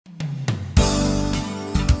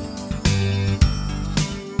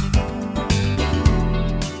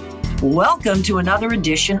Welcome to another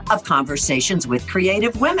edition of Conversations with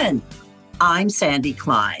Creative Women. I'm Sandy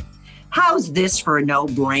Klein. How's this for a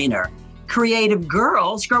no-brainer? Creative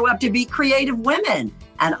girls grow up to be creative women,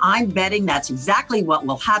 and I'm betting that's exactly what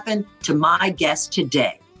will happen to my guest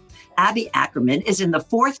today. Abby Ackerman is in the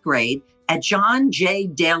 4th grade at John J.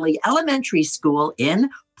 Daly Elementary School in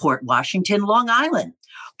Port Washington, Long Island.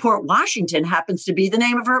 Port Washington happens to be the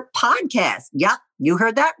name of her podcast. Yep, you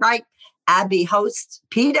heard that right. Abby hosts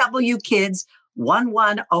PW Kids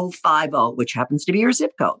 11050, which happens to be her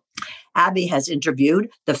zip code. Abby has interviewed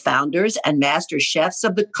the founders and master chefs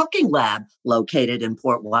of the Cooking Lab located in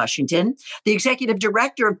Port Washington, the executive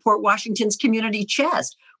director of Port Washington's Community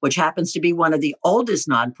Chest, which happens to be one of the oldest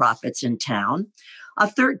nonprofits in town, a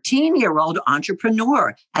 13-year-old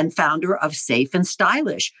entrepreneur and founder of Safe and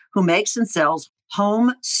Stylish, who makes and sells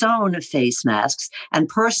home-sewn face masks and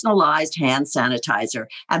personalized hand sanitizer.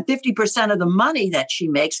 And 50% of the money that she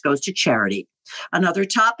makes goes to charity. Another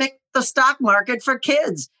topic, the stock market for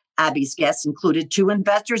kids. Abby's guests included 2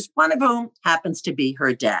 investors, one of whom happens to be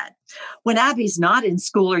her dad. When Abby's not in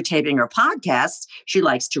school or taping her podcasts, she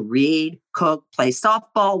likes to read, cook, play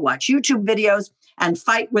softball, watch YouTube videos, and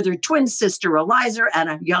fight with her twin sister, Eliza, and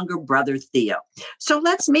a younger brother, Theo. So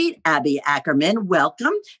let's meet Abby Ackerman.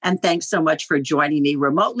 Welcome, and thanks so much for joining me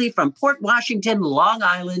remotely from Port Washington, Long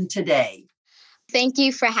Island today. Thank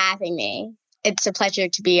you for having me. It's a pleasure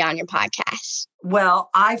to be on your podcast.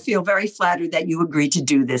 Well, I feel very flattered that you agreed to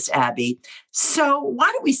do this, Abby. So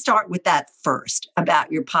why don't we start with that first,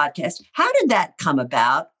 about your podcast? How did that come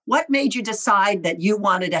about? What made you decide that you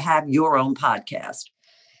wanted to have your own podcast?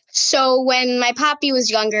 So when my poppy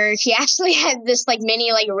was younger, he actually had this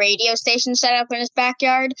mini radio station set up in his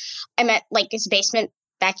backyard. I meant his basement,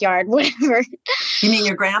 backyard, whatever. You mean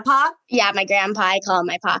your grandpa? Yeah, my grandpa. I call him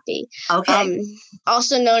my poppy. Okay.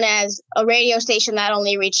 Also known as a radio station that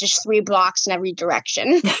only reaches 3 blocks in every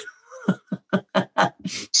direction.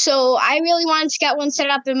 So I really wanted to get one set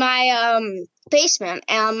up in my basement.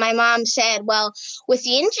 And my mom said, well, with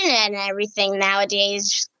the internet and everything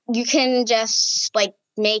nowadays, you can just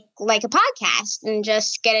make a podcast and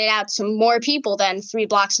just get it out to more people than 3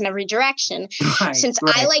 blocks in every direction. Right, Since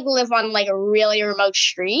right. I live on a really remote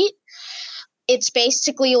street, it's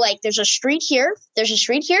basically there's a street here,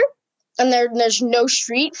 and there's no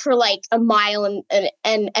street for a mile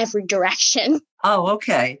in every direction. Oh,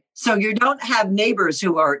 okay. So you don't have neighbors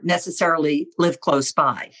who are necessarily live close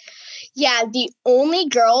by. Yeah, the only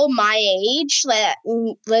girl my age that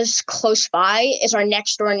lives close by is our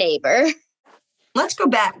next door neighbor. Let's go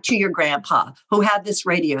back to your grandpa who had this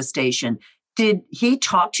radio station. Did he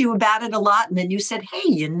talk to you about it a lot? And then you said,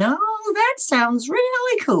 hey, that sounds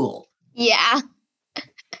really cool. Yeah.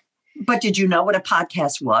 But did you know what a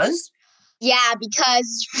podcast was? Yeah,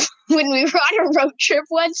 because when we were on a road trip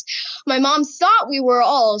once, my mom thought we were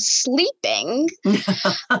all sleeping.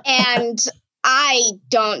 And I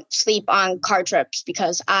don't sleep on car trips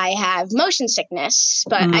because I have motion sickness,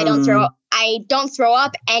 but I don't throw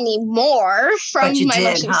up anymore from my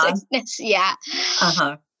motion sickness. Yeah.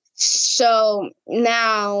 Uh-huh. So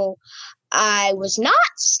now I was not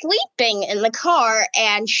sleeping in the car,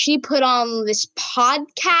 and she put on this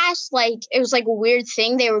podcast. It was a weird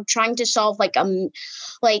thing. They were trying to solve it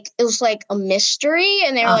was a mystery,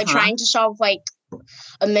 and they were trying to solve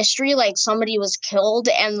a mystery, somebody was killed,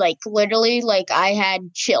 and literally I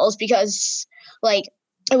had chills because it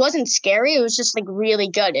wasn't scary. It was just really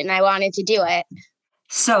good, and I wanted to do it.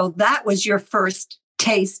 So that was your first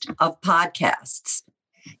taste of podcasts.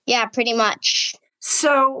 Yeah, pretty much.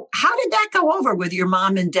 So how did that go over with your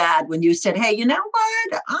mom and dad when you said, hey, you know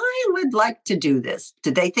what? I would like to do this.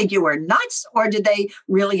 Did they think you were nuts, or did they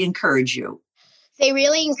really encourage you? They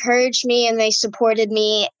really encouraged me, and they supported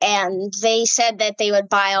me, and they said that they would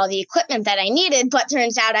buy all the equipment that I needed, but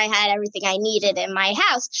turns out I had everything I needed in my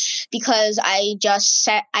house because I just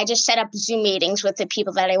set up Zoom meetings with the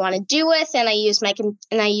people that I want to do with, and I use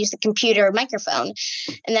the computer microphone.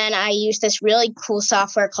 And then I use this really cool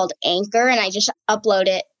software called Anchor, and I just upload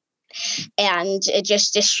it, and it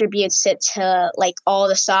just distributes it to all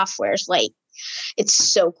the softwares. It's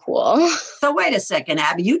so cool. So wait a second,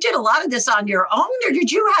 Abby, you did a lot of this on your own, or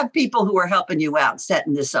did you have people who were helping you out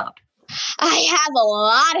setting this up? I have a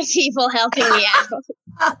lot of people helping me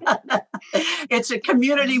out. It's a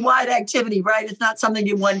community-wide activity, right? It's not something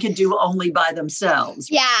one can do only by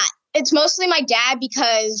themselves. Yeah, it's mostly my dad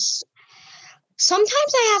because sometimes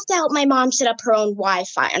I have to help my mom set up her own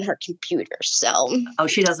Wi-Fi on her computer. So, oh,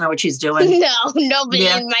 she doesn't know what she's doing? No, nobody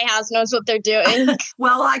in my house knows what they're doing.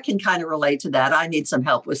 Well, I can kind of relate to that. I need some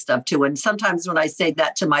help with stuff too. And sometimes when I say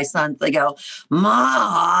that to my sons, they go,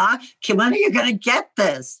 Ma, when are you going to get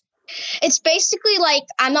this? It's basically like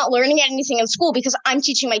I'm not learning anything in school because I'm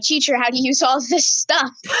teaching my teacher how to use all of this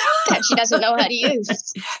stuff that she doesn't know how to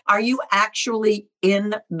use. Are you actually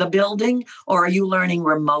in the building or are you learning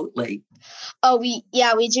remotely? Oh, we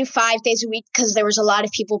do 5 days a week because there was a lot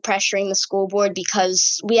of people pressuring the school board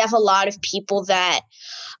because we have a lot of people that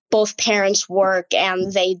both parents work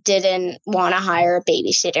and they didn't want to hire a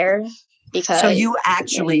babysitter because. So you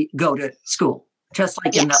actually go to school, just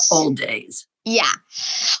like in the Yes. old days. Yeah.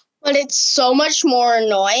 But it's so much more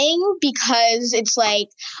annoying because it's like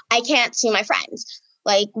I can't see my friends.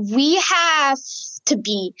 Like we have to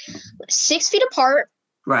be 6 feet apart.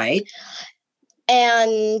 Right.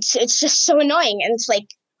 And it's just so annoying. And it's like,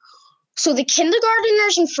 so the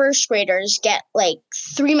kindergartners and first graders get like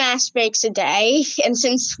 3 mass breaks a day. And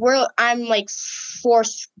since I'm in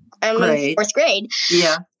fourth grade.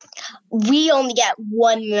 Yeah. We only get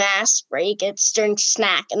 1 mass break. It's during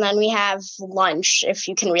snack. And then we have lunch, if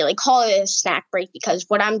you can really call it a snack break, because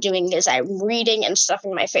what I'm doing is I'm reading and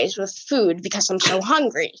stuffing my face with food because I'm so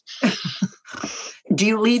hungry. Do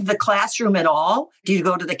you leave the classroom at all? Do you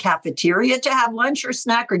go to the cafeteria to have lunch or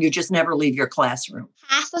snack, or you just never leave your classroom?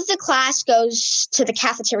 Half of the class goes to the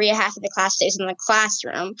cafeteria, half of the class stays in the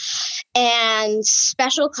classroom. And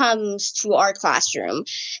special comes to our classroom,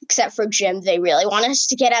 except for gym. They really want us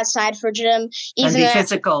to get outside for gym. And be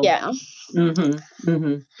physical. Yeah. Mm-hmm.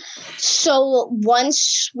 Mm-hmm. So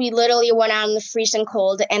once we literally went out in the freezing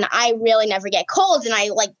cold, and I really never get cold, and I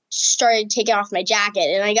started taking off my jacket,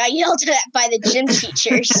 and I got yelled at by the gym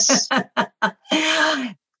teachers.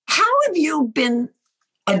 How have you been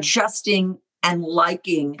adjusting and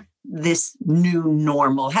liking this new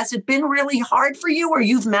normal? Has it been really hard for you, or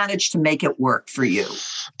you've managed to make it work for you?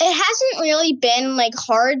 It hasn't really been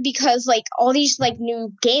hard because all these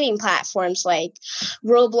new gaming platforms like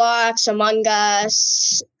Roblox, Among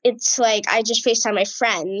Us, it's I just FaceTime my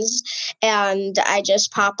friends and I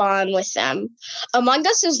just pop on with them. Among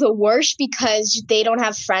Us is the worst because they don't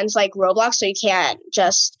have friends like Roblox, so you can't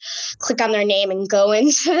just click on their name and go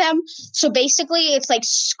into them. So basically it's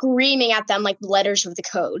screaming at them letters of the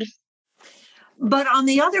code. But on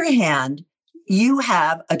the other hand, you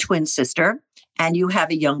have a twin sister and you have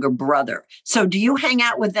a younger brother. So do you hang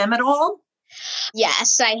out with them at all?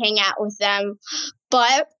 Yes, I hang out with them.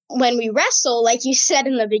 But when we wrestle, like you said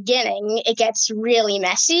in the beginning, it gets really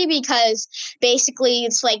messy because basically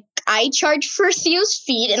it's I charge for Theo's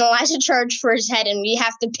feet and Elijah charge for his head, and we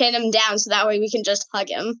have to pin him down so that way we can just hug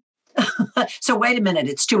him. So wait a minute,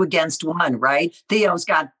 it's 2 against 1, right? Theo's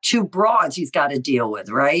got 2 broads he's got to deal with,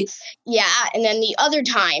 right? Yeah, and then the other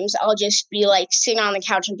times I'll just be sitting on the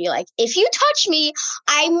couch and be if you touch me,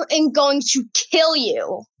 I am going to kill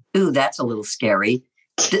you. Ooh, that's a little scary.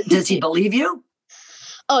 Does he believe you?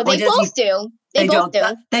 Oh, they both do. They both do.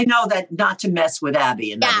 They know that not to mess with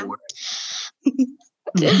Abby, in other words.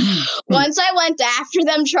 Once I went after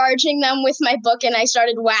them, charging them with my book, and I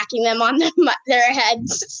started whacking them on their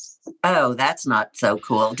heads. Oh, that's not so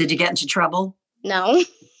cool. Did you get into trouble? No.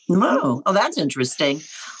 No. Oh, that's interesting.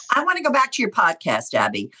 I want to go back to your podcast,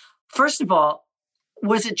 Abby. First of all,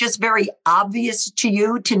 was it just very obvious to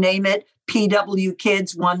you to name it PW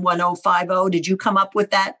Kids 11050? Did you come up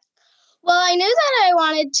with that? Well, I knew that I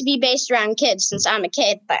wanted to be based around kids since I'm a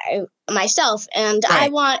kid by myself. And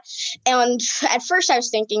Right. and at first I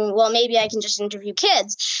was thinking, well, maybe I can just interview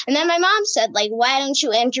kids. And then my mom said, why don't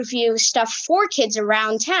you interview stuff for kids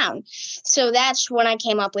around town? So that's when I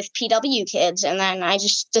came up with PW Kids. And then I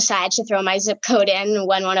just decided to throw my zip code in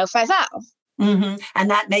 11050. Mm-hmm. And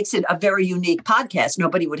that makes it a very unique podcast.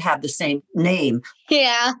 Nobody would have the same name.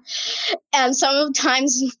 Yeah. And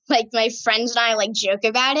sometimes my friends and I joke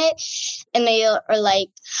about it, and they are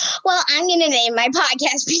well, I'm going to name my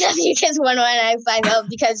podcast PW Kids 11050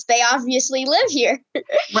 because they obviously live here.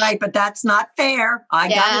 Right. But that's not fair. I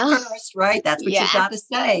got it first, right? That's what you got to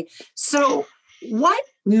say. So what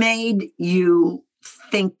made you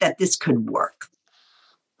think that this could work?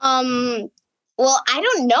 Well, I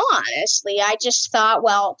don't know, honestly. I just thought,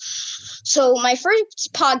 so my first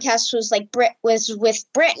podcast was with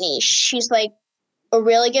Brittany. She's a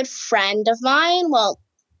really good friend of mine. Well,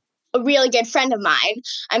 a really good friend of mine.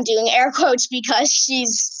 I'm doing air quotes because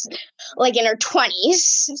she's in her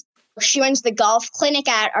 20s. She runs the golf clinic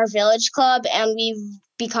at our village club, and we've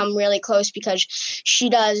become really close because she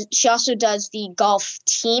also does the golf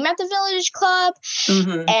team at the village club.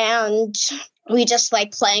 Mm-hmm. And we just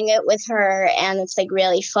like playing it with her, and it's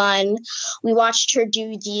really fun. We watched her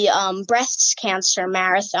do the breast cancer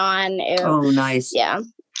marathon. Oh, nice. Yeah.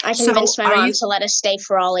 I convinced my mom to let us stay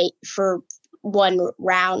for 1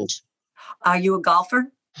 round. Are you a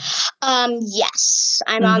golfer? Yes,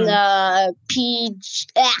 I'm on the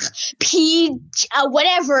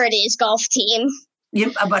whatever it is, golf team.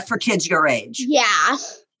 But for kids your age. Yeah.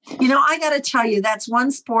 I got to tell you, that's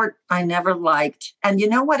one sport I never liked. And you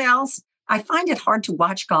know what else? I find it hard to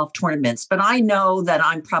watch golf tournaments, but I know that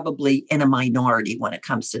I'm probably in a minority when it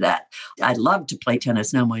comes to that. I love to play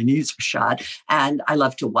tennis. Now my knees are shot, and I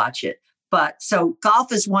love to watch it. But so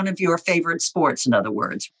golf is one of your favorite sports, in other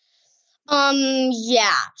words.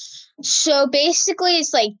 Yeah. So basically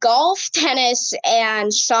it's like golf, tennis,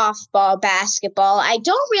 and softball, basketball. I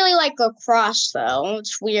don't really like lacrosse though.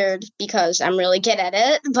 It's weird because I'm really good at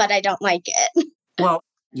it, but I don't like it. Well,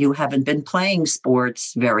 you haven't been playing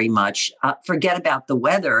sports very much. Forget about the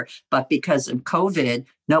weather, but because of COVID,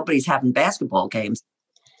 nobody's having basketball games.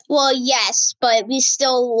 Well, yes, but we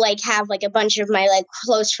still have a bunch of my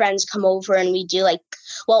close friends come over and we do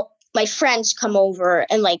my friends come over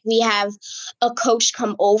and we have a coach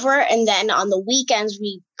come over, and then on the weekends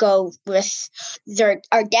we go with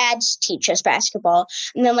our dads teach us basketball.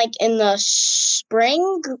 And then in the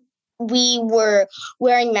spring we were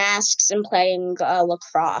wearing masks and playing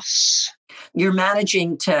lacrosse. You're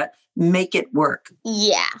managing to make it work.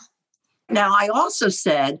 Yeah. Now, I also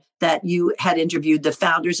said that you had interviewed the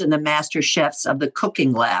founders and the master chefs of the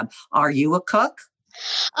cooking lab. Are you a cook?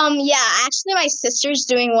 Yeah, actually my sister's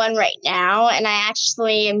doing one right now, and I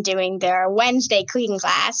actually am doing their Wednesday cooking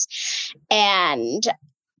class, and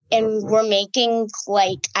we're making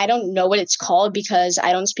I don't know what it's called because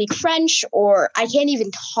I don't speak French or I can't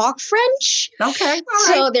even talk French. Okay. All right.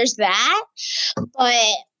 So there's that. But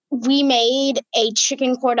we made a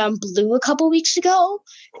chicken cordon bleu a couple weeks ago.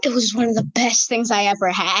 It was one of the best things I ever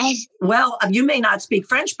had. Well, you may not speak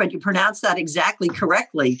French, but you pronounced that exactly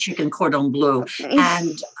correctly, chicken cordon bleu.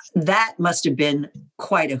 And that must have been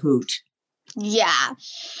quite a hoot. Yeah.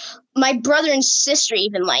 My brother and sister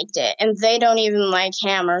even liked it, and they don't even like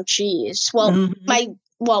ham or cheese. Well,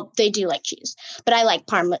 they do like cheese, but I like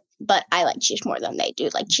but I like cheese more than they do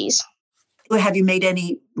like cheese. Have you made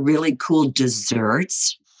any really cool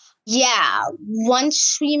desserts? Yeah.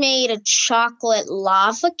 Once we made a chocolate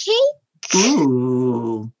lava cake.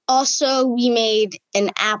 Ooh. Also, we made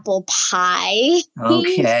an apple pie.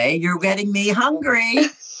 Okay, you're getting me hungry.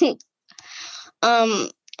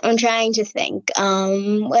 I'm trying to think.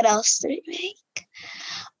 What else did we make?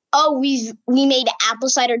 Oh, we made apple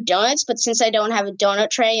cider donuts, but since I don't have a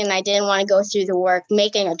donut tray and I didn't want to go through the work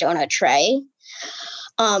making a donut tray,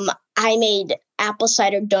 I made apple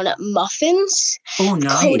cider donut muffins. Oh,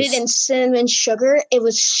 nice. Coated in cinnamon sugar. It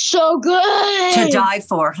was so good. To die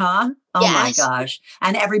for, huh? Oh, yes. My gosh.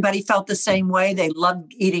 And everybody felt the same way? They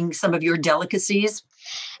loved eating some of your delicacies?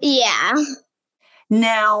 Yeah.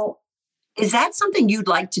 Now, is that something you'd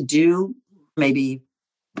like to do? Maybe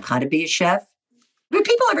kind of be a chef? Do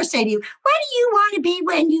people ever say to you, what do you want to be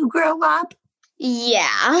when you grow up?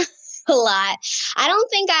 Yeah. A lot. I don't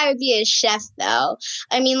think I would be a chef, though.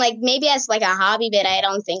 I mean, maybe as a hobby, but I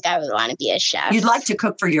don't think I would want to be a chef. You'd like to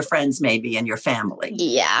cook for your friends, maybe, and your family.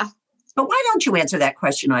 Yeah. But why don't you answer that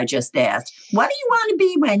question I just asked? What do you want to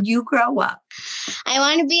be when you grow up? I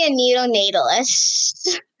want to be a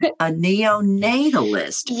neonatalist. A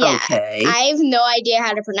neonatalist? Yeah. Okay. I have no idea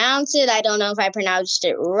how to pronounce it. I don't know if I pronounced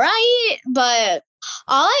it right, but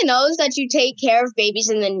all I know is that you take care of babies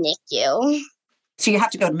in the NICU. So you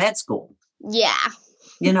have to go to med school. Yeah.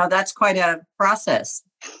 That's quite a process.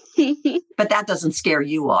 But that doesn't scare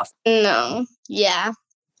you off. No. Yeah.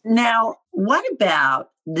 Now, what about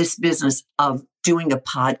this business of doing a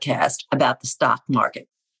podcast about the stock market?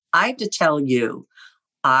 I have to tell you,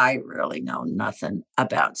 I really know nothing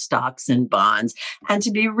about stocks and bonds. And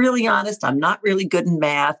to be really honest, I'm not really good in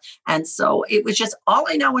math. And so it was just all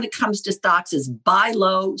I know when it comes to stocks is buy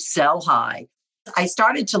low, sell high. I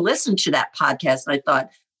started to listen to that podcast and I thought,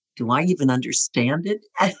 do I even understand it?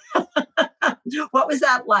 What was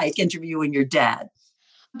that like interviewing your dad?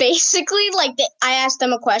 Basically, I asked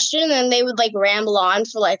them a question and then they would ramble on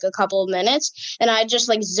for a couple of minutes, and I'd just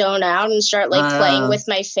zone out and start playing with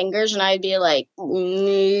my fingers, and I'd be like,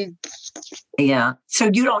 Yeah. So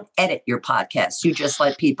you don't edit your podcast. You just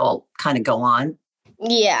let people kind of go on.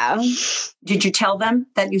 Yeah. Did you tell them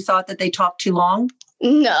that you thought that they talked too long?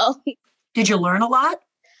 No. Did you learn a lot?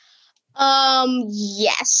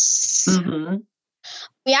 Yes. Mm-hmm.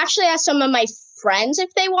 We actually asked some of my friends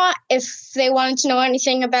if they wanted to know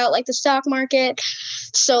anything about the stock market.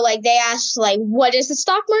 So they asked what is the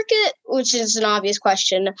stock market, which is an obvious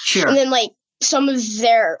question. Sure. And then some of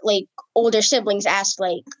their older siblings asked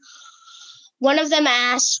One of them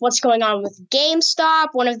asked what's going on with GameStop.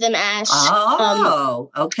 One of them asked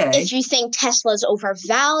okay. if you think Tesla's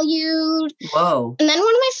overvalued. Whoa. And then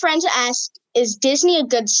one of my friends asked, is Disney a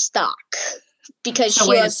good stock? Because she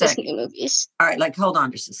loves Disney movies. All right, hold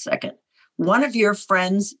on just a second. One of your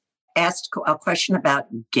friends asked a question about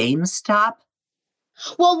GameStop?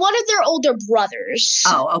 Well, one of their older brothers.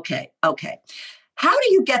 Oh, okay. How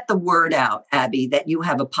do you get the word out, Abby, that you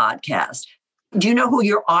have a podcast? Do you know who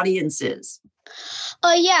your audience is?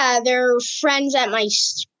 Yeah, they're friends at my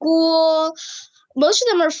school. Most of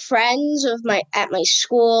them are friends at my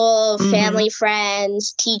school, family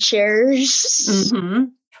friends, teachers. Mm-hmm.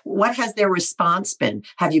 What has their response been?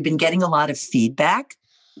 Have you been getting a lot of feedback?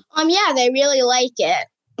 Yeah, they really like it.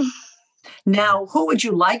 Now, who would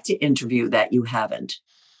you like to interview that you haven't?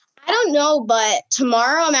 I don't know, but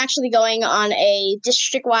tomorrow I'm actually going on a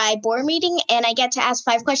district-wide board meeting, and I get to ask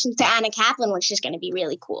 5 questions to Anna Kaplan, which is going to be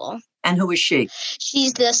really cool. And who is she?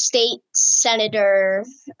 She's the state senator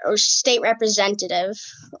or state representative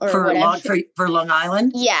or whatever. For Long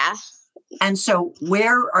Island? Yeah. And so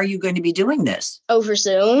where are you going to be doing this? Over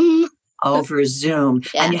Zoom. Over Zoom.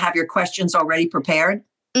 Yeah. And you have your questions already prepared?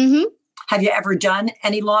 Mm-hmm. Have you ever done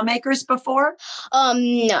any lawmakers before?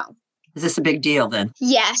 No. Is this a big deal then?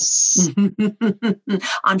 Yes.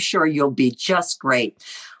 I'm sure you'll be just great.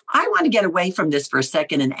 I want to get away from this for a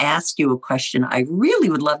second and ask you a question I really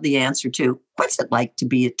would love the answer to. What's it like to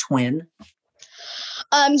be a twin?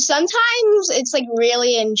 Sometimes it's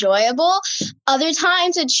really enjoyable. Other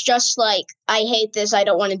times it's just I hate this. I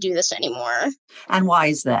don't want to do this anymore. And why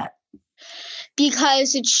is that?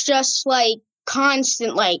 Because it's just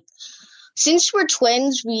constant, since we're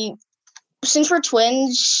twins,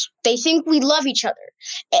 they think we love each other,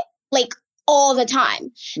 all the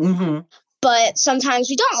time. Mm-hmm. But sometimes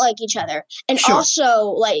we don't like each other. And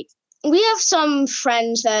also, we have some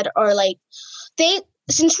friends that are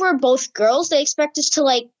since we're both girls, they expect us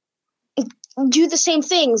to do the same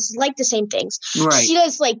things, like the same things. Right. She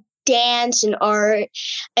does dance and art,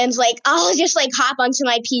 and I'll just hop onto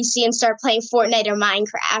my PC and start playing Fortnite or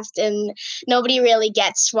Minecraft, and nobody really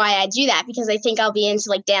gets why I do that, because they think I'll be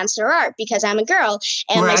into dance or art because I'm a girl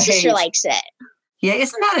and my sister likes it. Yeah,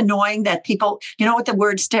 isn't that annoying that people, you know what the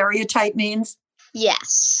word stereotype means?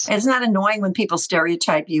 Yes. Isn't that annoying when people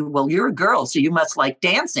stereotype you? Well, you're a girl, so you must like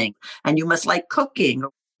dancing and you must like cooking.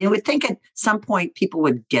 You would think at some point people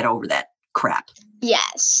would get over that crap.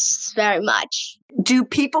 Yes, very much. Do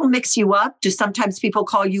people mix you up? Do sometimes people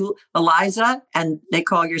call you Eliza and they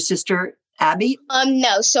call your sister Abby?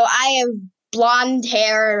 No. So I have blonde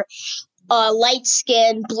hair, light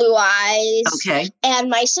skin, blue eyes. Okay. And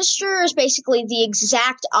my sister is basically the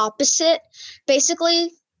exact opposite.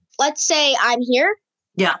 Basically, let's say I'm here.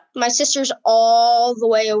 Yeah. My sister's all the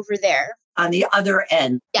way over there. On the other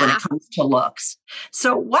end when it comes to looks.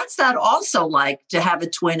 So what's that also like to have a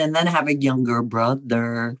twin and then have a younger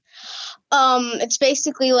brother? It's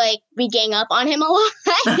basically we gang up on him a lot.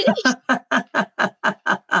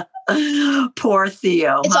 Poor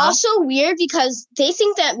Theo. It's also weird because they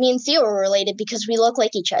think that me and Theo are related because we look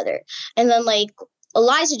like each other. And then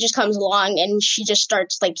Eliza just comes along and she just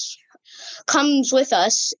starts comes with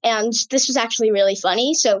us. And this was actually really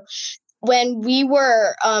funny. So when we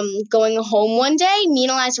were going home one day, me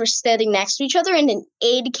and Eliza were sitting next to each other, and an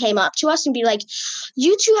aide came up to us and be like,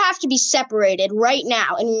 "You two have to be separated right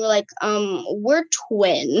now." And we were like, "We're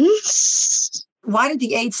twins." Why did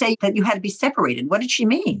the aide say that you had to be separated? What did she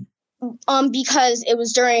mean? Because it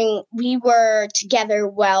was we were together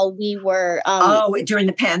while we were... during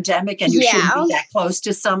the pandemic, and you shouldn't be that close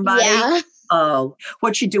to somebody? Yeah. Oh,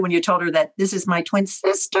 what'd she do when you told her that this is my twin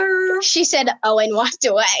sister? She said, "Oh," and walked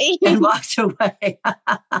away. And walked away.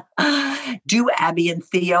 Do Abby and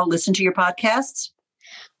Theo listen to your podcasts?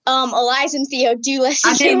 Eliza and Theo do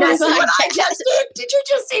listen to my podcast. What I just did. Did you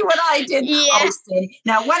just see what I did? Yeah.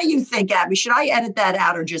 Now, what do you think, Abby? Should I edit that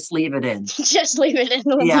out or just leave it in? Just leave it in.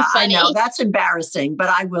 Yeah, I know. That's embarrassing, but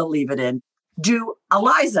I will leave it in. Do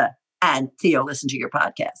Eliza and Theo listen to your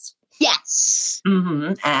podcast? Yes.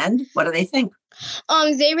 Mm-hmm. And what do they think?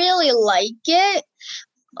 They really like it.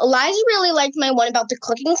 Eliza really liked my one about the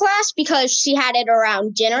cooking class because she had it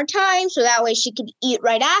around dinner time, so that way she could eat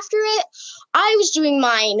right after it. I was doing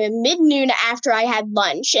mine at mid-noon after I had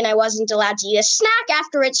lunch, and I wasn't allowed to eat a snack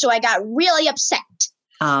after it, so I got really upset.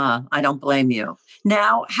 I don't blame you.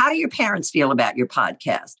 Now, how do your parents feel about your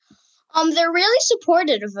podcast? They're really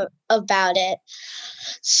supportive about it.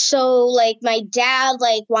 So, my dad,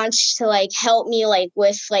 wants to, help me,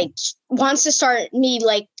 with, wants to start me,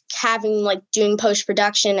 having, doing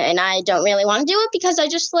post-production, and I don't really want to do it because I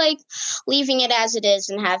just like leaving it as it is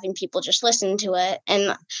and having people just listen to it.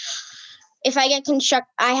 And if I get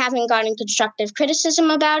I haven't gotten constructive criticism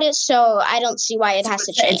about it, so I don't see why it has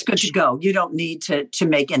to change. It's good to go. You don't need to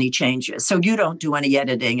make any changes. So you don't do any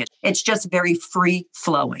editing. It's just very free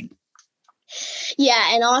flowing.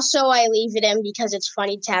 Yeah, and also I leave it in because it's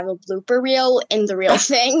funny to have a blooper reel in the real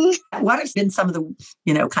thing. What have been some of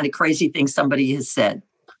the, kind of crazy things somebody has said?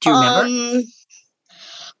 Do you remember?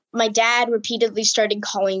 My dad repeatedly started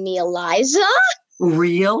calling me Eliza.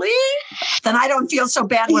 Really? Then I don't feel so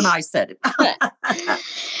bad when I said it.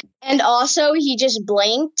 And also he just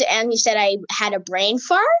blinked and he said I had a brain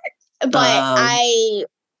fart, but I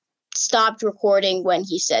stopped recording when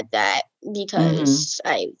he said that because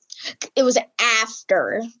it was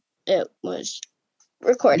after it was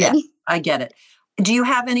recorded. Yeah, I get it. Do you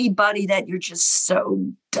have anybody that you're just so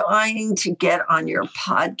dying to get on your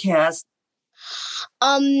podcast?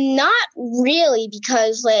 Not really,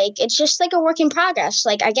 because it's just like a work in progress.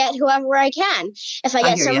 I get whoever I can. If I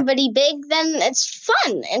get somebody big, then it's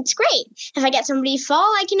fun. It's great. If I get somebody small,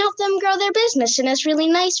 I can help them grow their business. And it's really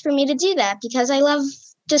nice for me to do that because I love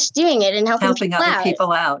just doing it and helping other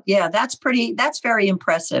people out. Yeah, that's very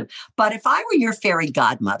impressive. But if I were your fairy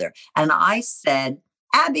godmother and I said,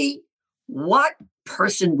 Abby, what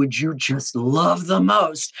person would you just love the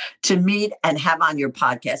most to meet and have on your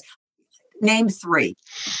podcast? Name 3.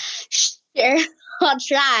 Sure, I'll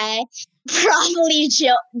try. Probably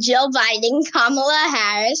Jill Biden, Kamala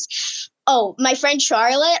Harris. Oh, my friend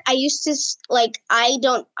Charlotte. I used to I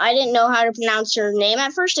didn't know how to pronounce her name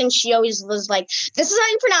at first, and she always was like, "This is how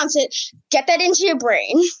you pronounce it. Get that into your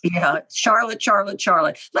brain." Yeah, Charlotte.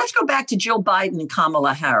 Let's go back to Jill Biden and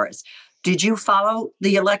Kamala Harris. Did you follow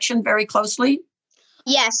the election very closely?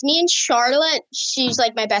 Yes, me and Charlotte. She's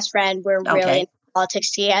like my best friend. We're really in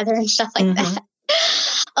politics together and stuff like that.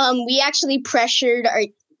 We actually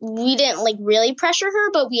we didn't really pressure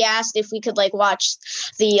her, but we asked if we could watch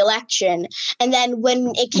the election. And then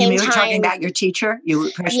when it came time, talking about your teacher,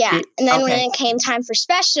 and then when it came time for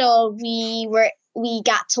special, we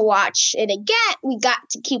got to watch it again. We got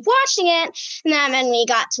to keep watching it, and then we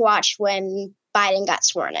got to watch when Biden got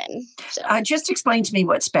sworn in. So. Just explain to me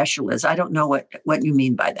what special is. I don't know what you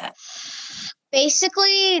mean by that.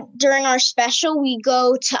 Basically, during our special, we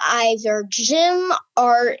go to either gym,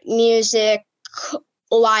 art, music,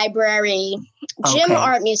 library,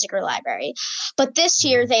 art, music, or library. But this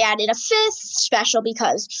year they added a 5th special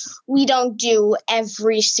because we don't do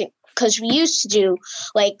because we used to do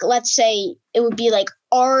let's say it would be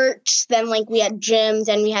art, then we had gym,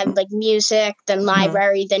 then we had music, then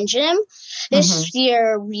library, then gym. This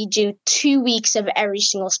year we do 2 weeks of every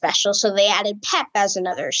single special. So they added PEP as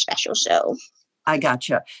another special. So I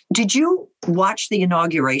gotcha. Did you watch the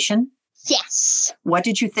inauguration? Yes. What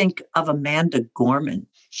did you think of Amanda Gorman?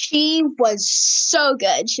 She was so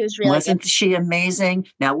good. She was really Wasn't she amazing?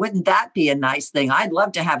 Now, wouldn't that be a nice thing? I'd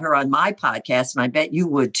love to have her on my podcast, and I bet you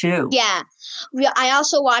would too. Yeah. I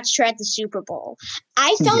also watched her at the Super Bowl.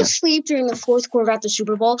 I fell asleep during the 4th quarter at the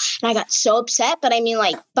Super Bowl, and I got so upset. But I mean,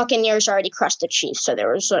 Buccaneers already crushed the Chiefs, so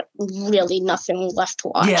there was really nothing left to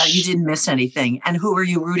watch. Yeah, you didn't miss anything. And who were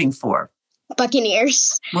you rooting for?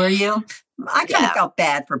 Buccaneers. Were you? I kind of felt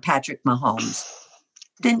bad for Patrick Mahomes.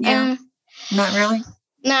 Didn't you? Not really?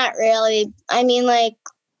 Not really. I mean, I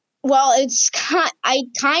kind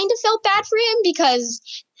of felt bad for him because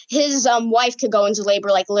his wife could go into labor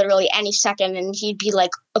literally any second, and he'd be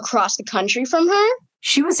across the country from her.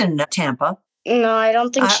 She was in Tampa. No, I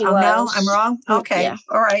don't think she was. No, I'm wrong? Okay. Yeah.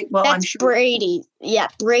 All right. Well, that's I'm sure. Brady. Yeah,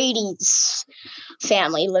 Brady's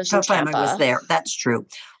family lives in Tampa. Her family was there. That's true.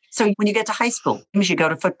 So when you get to high school, you go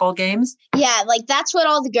to football games? Yeah, that's what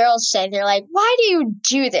all the girls say. They're like, why do you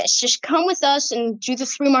do this? Just come with us and do the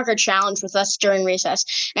 3-marker challenge with us during recess.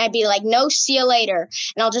 And I'd be like, no, see you later.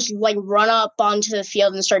 And I'll just run up onto the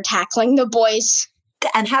field and start tackling the boys.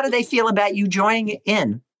 And how do they feel about you joining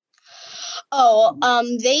in? Oh,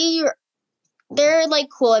 they're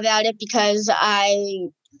cool about it because I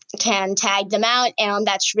can tag them out, and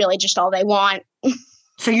that's really just all they want.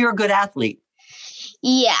 So you're a good athlete.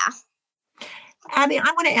 Yeah. Abby,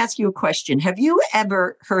 I want to ask you a question. Have you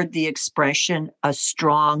ever heard the expression, a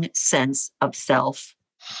strong sense of self?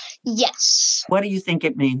 Yes. What do you think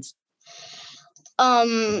it means?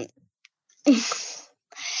 It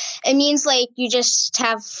means you just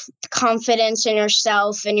have confidence in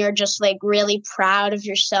yourself and you're just really proud of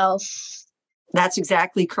yourself. That's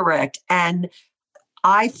exactly correct. And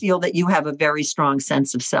I feel that you have a very strong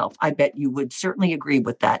sense of self. I bet you would certainly agree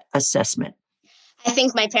with that assessment. I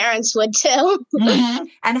think my parents would too.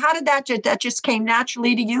 And how did that just came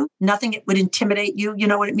naturally to you? Nothing would intimidate you? You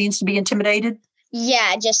know what it means to be intimidated?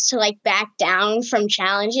 Yeah, just to like back down from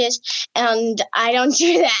challenges. And I don't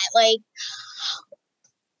do that. Like,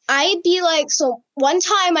 I'd be like, so one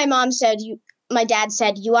time my dad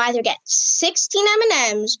said, you either get 16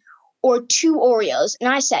 M&Ms or 2 Oreos. And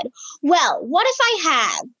I said, well, what if I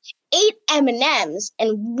have 8 M&Ms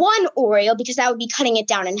and 1 Oreo, because that would be cutting it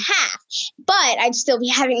down in half, but I'd still be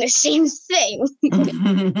having the same thing. So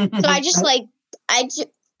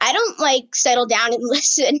I don't like settle down and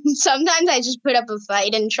listen. Sometimes I just put up a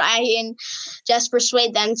fight and try and just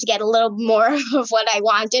persuade them to get a little more of what I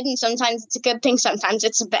wanted. And sometimes it's a good thing. Sometimes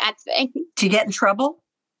it's a bad thing. Do you get in trouble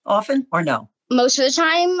often or no? Most of the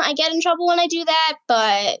time I get in trouble when I do that,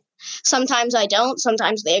 but sometimes I don't.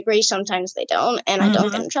 Sometimes they agree. Sometimes they don't. And I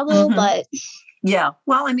don't get in trouble, but. Yeah.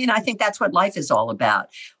 Well, I mean, I think that's what life is all about.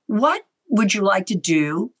 What would you like to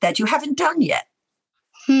do that you haven't done yet?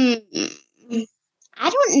 I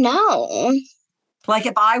don't know. Like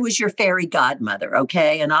if I was your fairy godmother,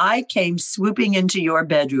 okay, and I came swooping into your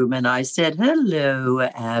bedroom and I said, hello,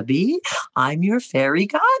 Abby, I'm your fairy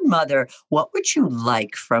godmother. What would you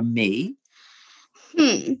like from me?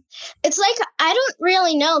 It's like, I don't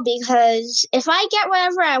really know, because if I get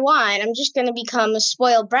whatever I want, I'm just going to become a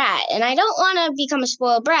spoiled brat. And I don't want to become a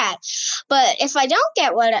spoiled brat. But if I don't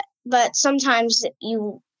get but sometimes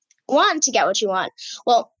you want to get what you want.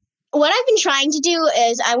 Well, what I've been trying to do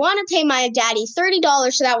is I want to pay my daddy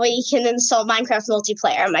 $30 so that way he can install Minecraft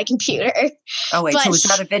multiplayer on my computer. Oh, wait, so is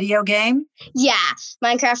that a video game? Yeah,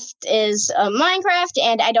 Minecraft is Minecraft,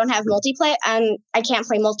 and I don't have multiplayer, and I can't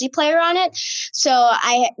play multiplayer on it. So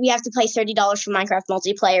we have to pay $30 for Minecraft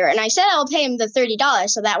multiplayer. And I said I'll pay him the $30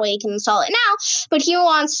 so that way he can install it now, but he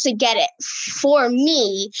wants to get it for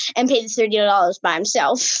me and pay the $30 by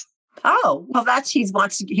himself. Oh, well, he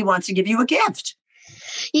wants to give you a gift.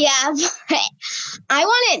 Yeah, but I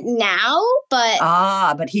want it now,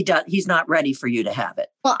 but but he's not ready for you to have it.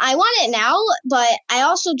 Well, I want it now, but I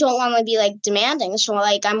also don't want to be like demanding. So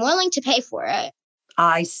like, I'm willing to pay for it.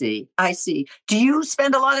 I see. Do you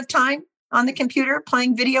spend a lot of time on the computer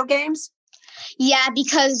playing video games? Yeah,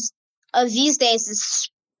 because of these days,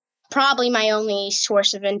 it's probably my only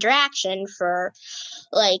source of interaction for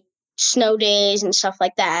like snow days and stuff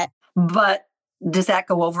like that. But does that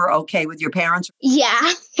go over okay with your parents?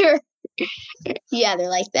 Yeah, yeah, they're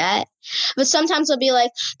like that. But sometimes they'll be like,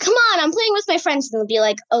 come on, I'm playing with my friends. And they'll be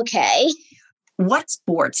like, okay. What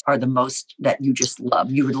sports are the most that you just love?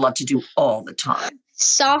 You would love to do all the time?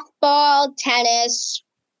 Softball, tennis,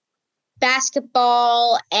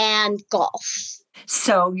 basketball, and golf.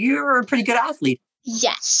 So you're a pretty good athlete.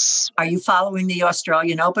 Yes. Are you following the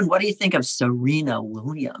Australian Open? What do you think of Serena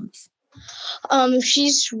Williams?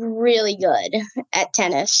 She's really good at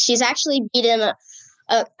tennis. She's actually beaten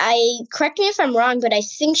correct me if I'm wrong, but I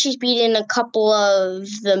think she's beaten a couple of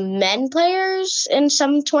the men players in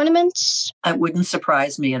some tournaments. It wouldn't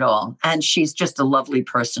surprise me at all. And she's just a lovely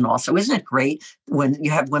person also. Isn't it great when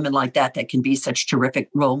you have women like that can be such terrific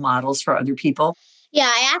role models for other people?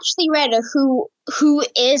 Yeah, I actually read a Who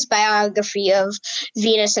Is biography of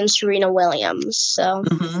Venus and Serena Williams. So,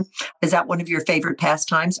 Is that one of your favorite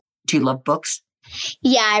pastimes? Do you love books?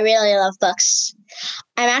 Yeah, I really love books.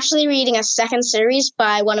 I'm actually reading a second series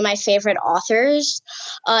by one of my favorite authors.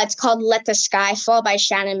 It's called Let the Sky Fall by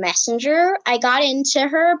Shannon Messenger. I got into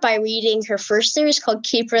her by reading her first series called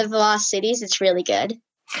Keeper of the Lost Cities. It's really good.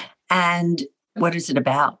 And what is it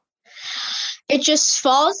about? It just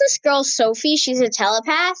follows this girl, Sophie. She's a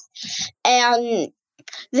telepath. And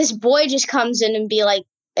this boy just comes in and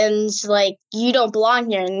is like, you don't belong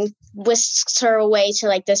here, and whisks her away to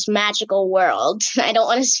like this magical world. I don't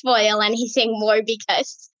want to spoil anything more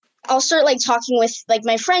because I'll start like talking with like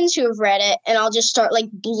my friends who have read it, and I'll just start like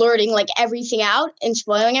blurting like everything out and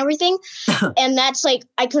spoiling everything. And that's like,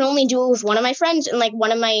 I can only do it with one of my friends, and like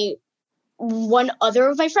one other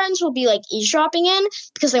of my friends will be like eavesdropping in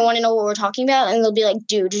because they want to know what we're talking about, and they'll be like,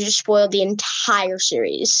 dude, you just spoiled the entire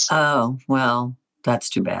series. Oh, well, that's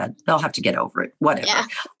too bad. They'll have to get over it. Whatever. Yeah.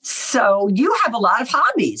 So you have a lot of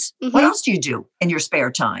hobbies. What else do you do in your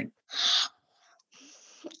spare time?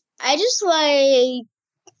 I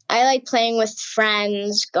like playing with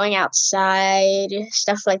friends, going outside,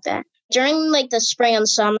 stuff like that. During like the spring and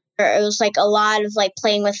summer, it was like a lot of like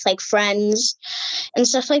playing with like friends and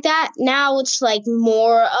stuff like that. Now it's like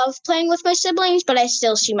more of playing with my siblings, but I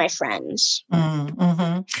still see my friends.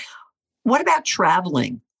 What about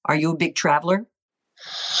traveling? Are you a big traveler?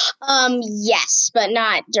 Yes, but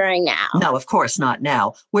not during now. No, of course not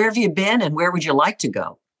now. Where have you been and where would you like to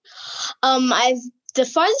go? The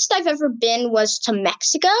farthest I've ever been was to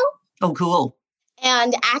Mexico. Oh, cool.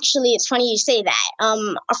 And actually, it's funny you say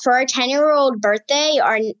that. For our 10-year-old birthday,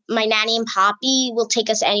 my nanny and Poppy will take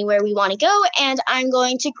us anywhere we want to go, and I'm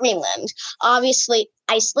going to Greenland. Obviously,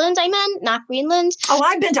 Iceland, I meant, not Greenland. Oh,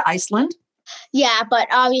 I've been to Iceland. Yeah, but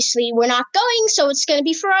obviously we're not going, so it's going to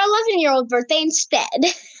be for our 11-year-old birthday instead.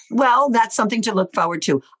 Well, that's something to look forward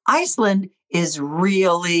to. Iceland is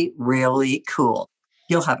really, really cool.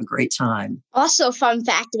 You'll have a great time. Also, fun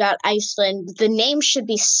fact about Iceland, the name should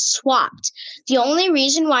be swapped. The only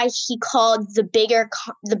reason why he called the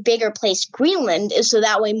bigger place Greenland is so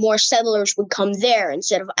that way more settlers would come there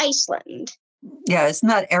instead of Iceland. Yeah, isn't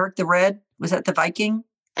that Eric the Red? Was that the Viking?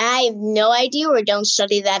 I have no idea or don't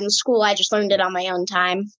study that in school. I just learned it on my own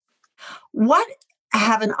time. What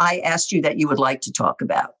haven't I asked you that you would like to talk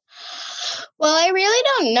about? Well, I really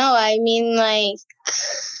don't know. I mean,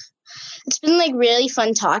 it's been really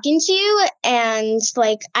fun talking to you, and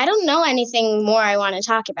I don't know anything more I want to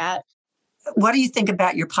talk about. What do you think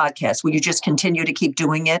about your podcast? Will you just continue to keep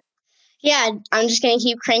doing it? Yeah, I'm just going to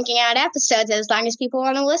keep cranking out episodes as long as people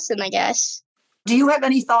want to listen, I guess. Do you have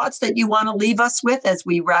any thoughts that you want to leave us with as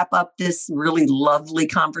we wrap up this really lovely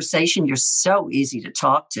conversation? You're so easy to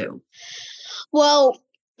talk to. Well,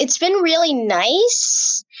 it's been really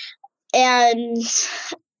nice, and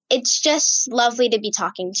it's just lovely to be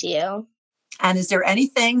talking to you. And is there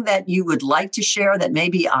anything that you would like to share that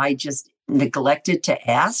maybe I just neglected to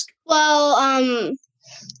ask? Well,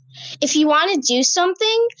 if you want to do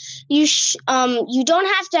something, you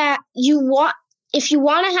don't have to. If you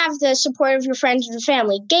want to have the support of your friends and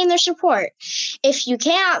family, gain their support. If you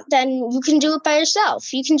can't, then you can do it by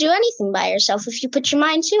yourself. You can do anything by yourself if you put your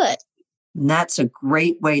mind to it. And that's a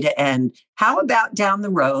great way to end. How about down the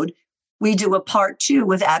road, we do a part 2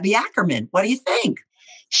 with Abby Ackerman? What do you think?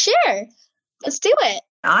 Sure. Let's do it.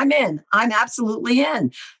 I'm in. I'm absolutely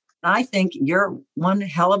in. I think you're one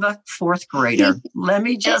hell of a 4th grader. Let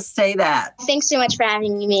me just say that. Thanks so much for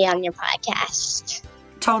having me on your podcast.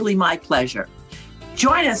 Totally my pleasure.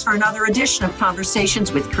 Join us for another edition of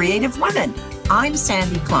Conversations with Creative Women. I'm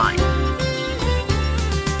Sandy Klein.